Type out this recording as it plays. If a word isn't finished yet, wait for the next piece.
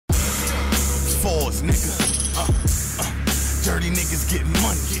pause, nigga. Dirty niggas get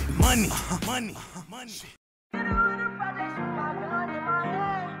money.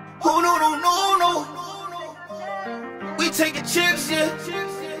 Oh no. We taking chances, yeah.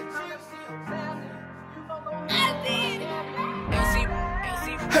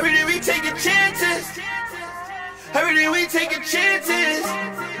 Every day we taking chances. Every day we taking chances.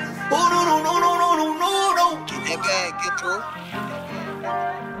 Oh no. Get that bag, get through.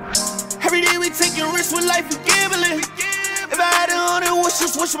 Every day we taking risks with life, we gambling. If I had 100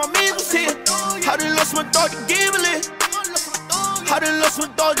 wishes, wish my man was here. I done lost my dog to gambling. I done lost my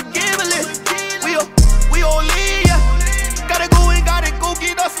dog to gambling. We all in, yeah. Gotta go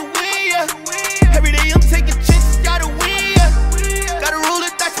get us a win, yeah. Every day I'm taking chances, gotta win, yeah. Gotta roll the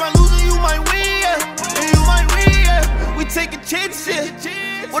dice, by losing you might win, yeah. And you might win, yeah. We taking chances,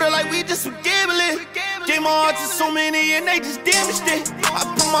 yeah. What like we just some gambling. Gave my heart to so many and they just damaged it. I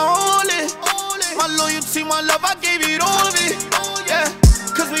put my all in. My loyalty, my love, I gave it all of it. Yeah,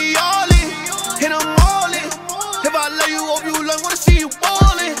 cause we all in. And I'm all in. If I love you, hope you love, wanna see you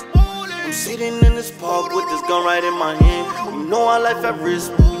ballin'. I'm sitting in this park with this gun right in my hand. You know our life at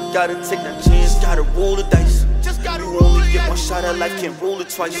risk, but we gotta take that chance. Gotta roll the dice. You only get one shot at life, can't roll it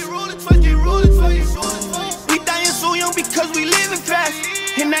twice. We dying so young because we living fast.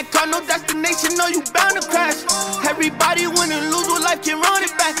 In that car, no destination, no, you bound to crash. Everybody win and lose, what life can run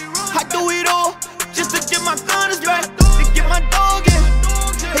it back. I do it all just to get my gunners back, to get my dog in.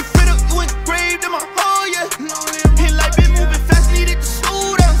 They fit up, you engraved in my heart, yeah. And life been moving fast, needed to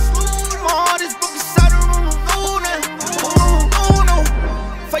slow down. My heart is broken, side on the road now. No.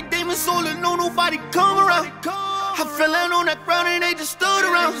 Fight demons solo, no nobody come around. I fell out on that ground and they just stood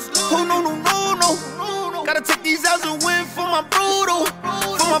around. Oh no. Gotta take these outs and win for my bro though.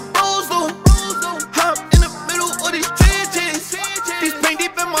 For my bros though. I'm in the middle of these trenches. This pain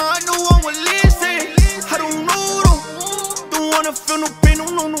deep in my heart, no one will listen. I don't know though. Don't wanna feel no pain, no.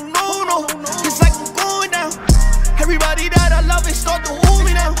 It's like I'm going down. Everybody that I love, they start to hold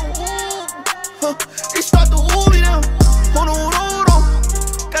me down. They start to hold me down. Oh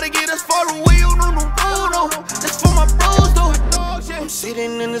no. Gotta get us far away, oh no. That's for my bros though. I'm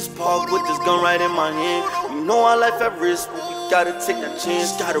sitting in this park with this gun right in my hand. You know our life at risk, but we gotta take that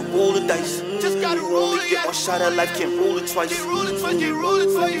chance. Gotta roll the dice. You only get one shot at life, can't roll it twice.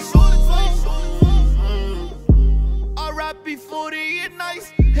 R.I.P. 40 at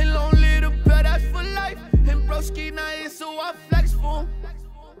nights, and long little paradise for life. And broski night, so I flex.